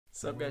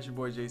What's up guys, your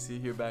boy JC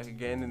here, back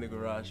again in the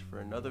garage for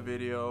another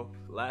video.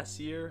 Last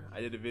year I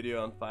did a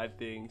video on 5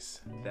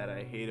 things that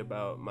I hate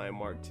about my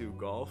Mark II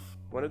Golf.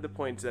 One of the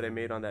points that I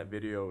made on that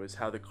video is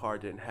how the car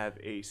didn't have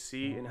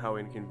AC and how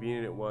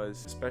inconvenient it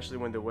was, especially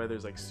when the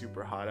weather's like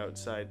super hot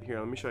outside. Here,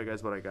 let me show you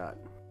guys what I got.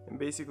 And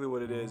basically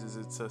what it is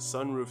it's a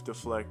sunroof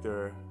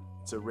deflector.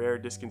 It's a rare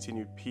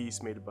discontinued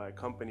piece made by a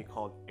company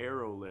called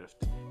Aerolift.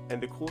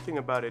 And the cool thing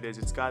about it is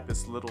it's got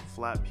this little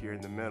flap here in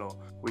the middle,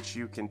 which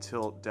you can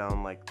tilt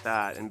down like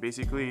that. And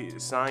basically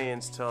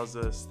science tells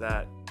us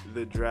that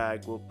the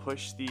drag will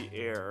push the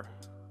air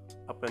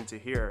up into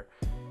here.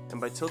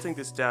 And by tilting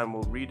this down,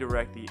 we'll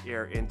redirect the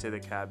air into the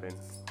cabin.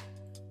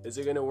 Is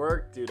it gonna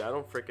work? Dude, I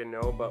don't freaking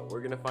know, but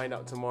we're gonna find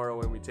out tomorrow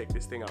when we take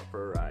this thing out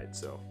for a ride.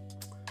 So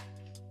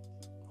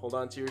hold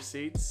on to your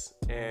seats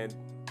and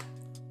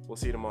we'll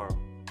see you tomorrow.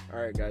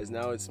 Alright guys,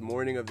 now it's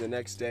morning of the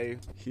next day.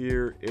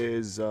 Here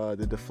is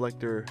the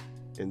deflector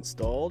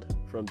installed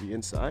from the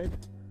inside.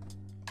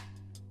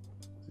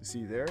 You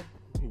see there?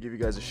 I'll give you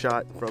guys a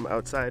shot from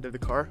outside of the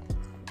car.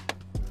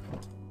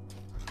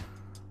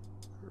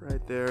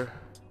 Right there,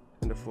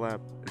 and the flap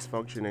is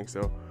functioning.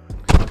 So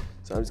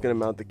I'm just gonna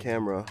mount the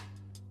camera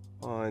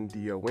on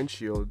the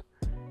windshield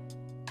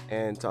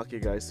and talk to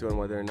you guys soon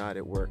whether or not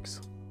it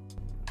works.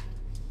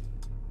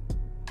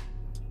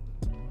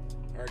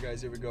 Alright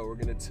guys, here we go. We're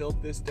gonna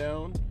tilt this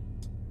down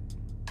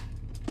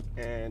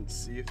and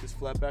see if this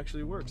flap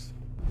actually works.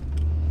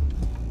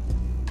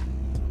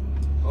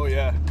 Oh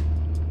yeah.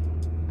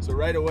 So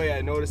right away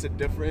I noticed a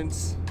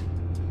difference.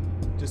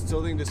 Just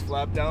tilting this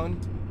flap down,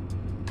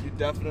 you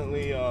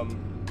definitely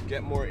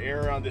get more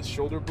air on this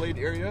shoulder blade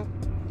area,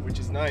 which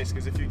is nice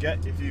because if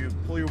you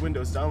pull your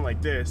windows down like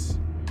this,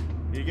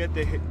 you get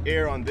the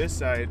air on this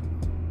side.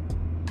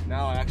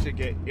 Now I actually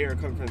get air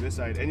coming from this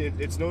side, and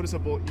it's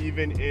noticeable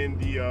even in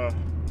the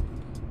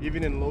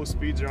even in low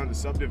speeds around the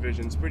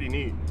subdivision. It's pretty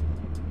neat.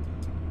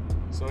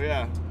 So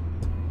yeah,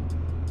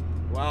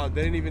 wow, it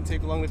didn't even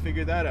take long to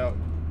figure that out.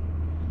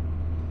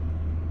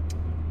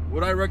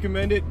 Would I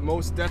recommend it?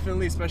 Most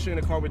definitely, especially in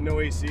a car with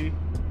no AC,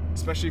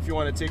 especially if you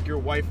want to take your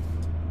wife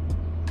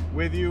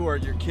with you or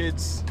your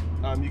kids.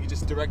 You can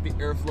just direct the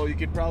airflow. You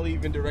could probably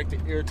even direct the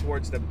air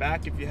towards the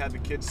back if you had the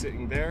kids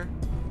sitting there.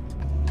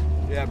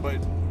 Yeah, but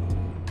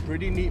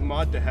pretty neat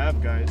mod to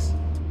have, guys.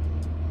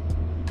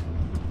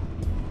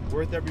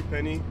 Worth every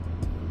penny,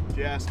 if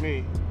you ask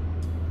me.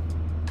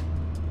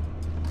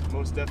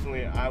 Most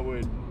definitely, I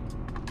would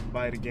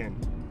buy it again.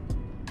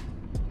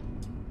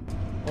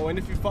 Oh, and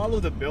if you follow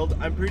the build,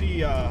 I'm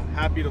pretty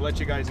happy to let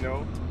you guys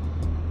know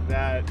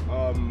that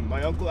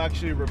my uncle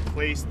actually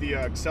replaced the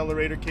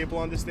accelerator cable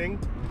on this thing,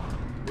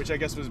 which I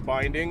guess was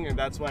binding, and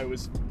that's why it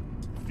was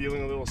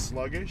feeling a little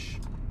sluggish.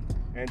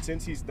 And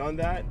since he's done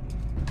that,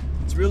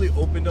 it's really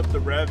opened up the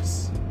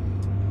revs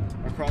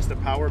across the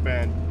power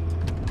band.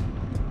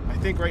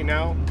 I think right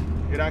now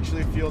it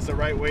actually feels the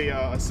right way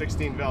a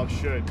 16 valve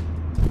should.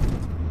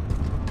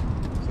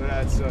 So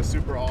that's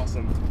super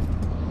awesome.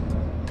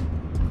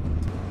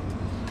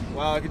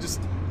 Wow, I could just,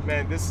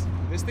 man, this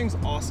thing's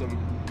awesome.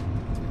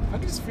 I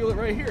can just feel it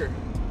right here.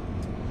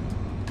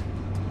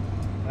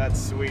 That's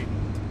sweet.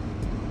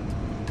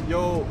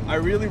 Yo, I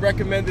really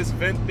recommend this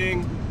vent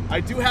thing.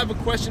 I do have a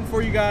question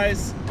for you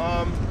guys.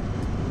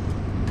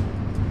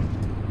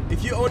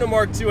 If you own a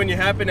Mark II and you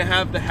happen to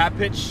have the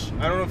Hapish,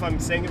 I don't know if I'm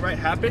saying it right,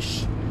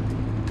 Hapish,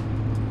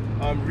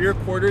 rear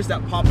quarters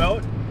that pop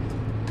out,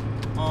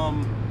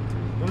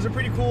 those are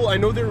pretty cool. I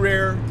know they're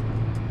rare,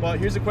 but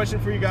here's a question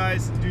for you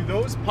guys. Do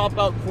those pop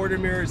out quarter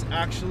mirrors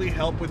actually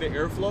help with the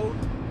airflow?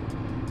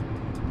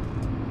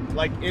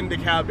 Like in the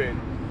cabin?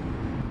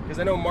 Because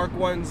I know Mark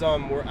I's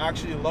were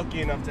actually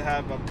lucky enough to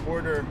have a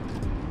quarter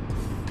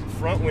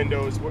front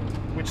windows,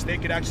 which they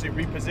could actually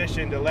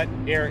reposition to let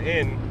air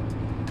in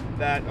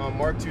that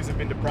Mark IIs have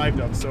been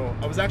deprived of. So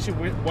I was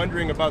actually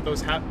wondering about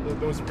those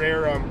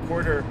rare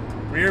quarter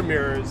rear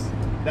mirrors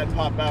that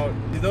pop out.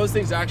 Do those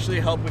things actually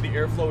help with the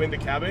airflow in the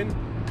cabin?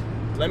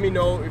 Let me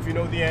know if you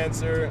know the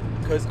answer,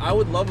 because I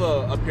would love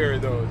a pair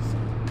of those,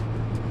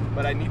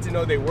 but I need to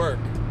know they work.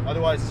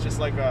 Otherwise it's just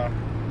like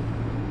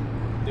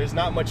there's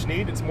not much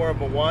need, it's more of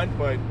a want,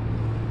 but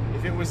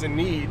if it was a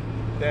need,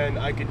 then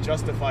I could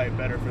justify it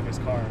better for this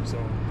car. So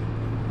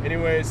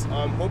anyways,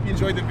 hope you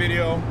enjoyed the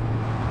video.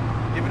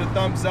 Give it a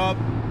thumbs up.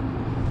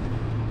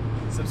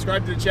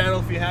 Subscribe to the channel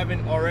if you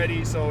haven't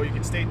already so you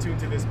can stay tuned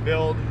to this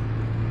build.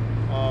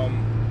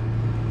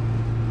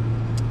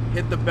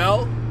 Hit the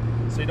bell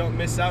so you don't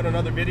miss out on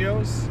other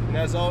videos. And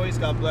as always,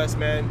 God bless,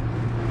 man.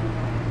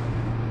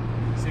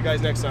 See you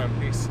guys next time.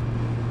 Peace.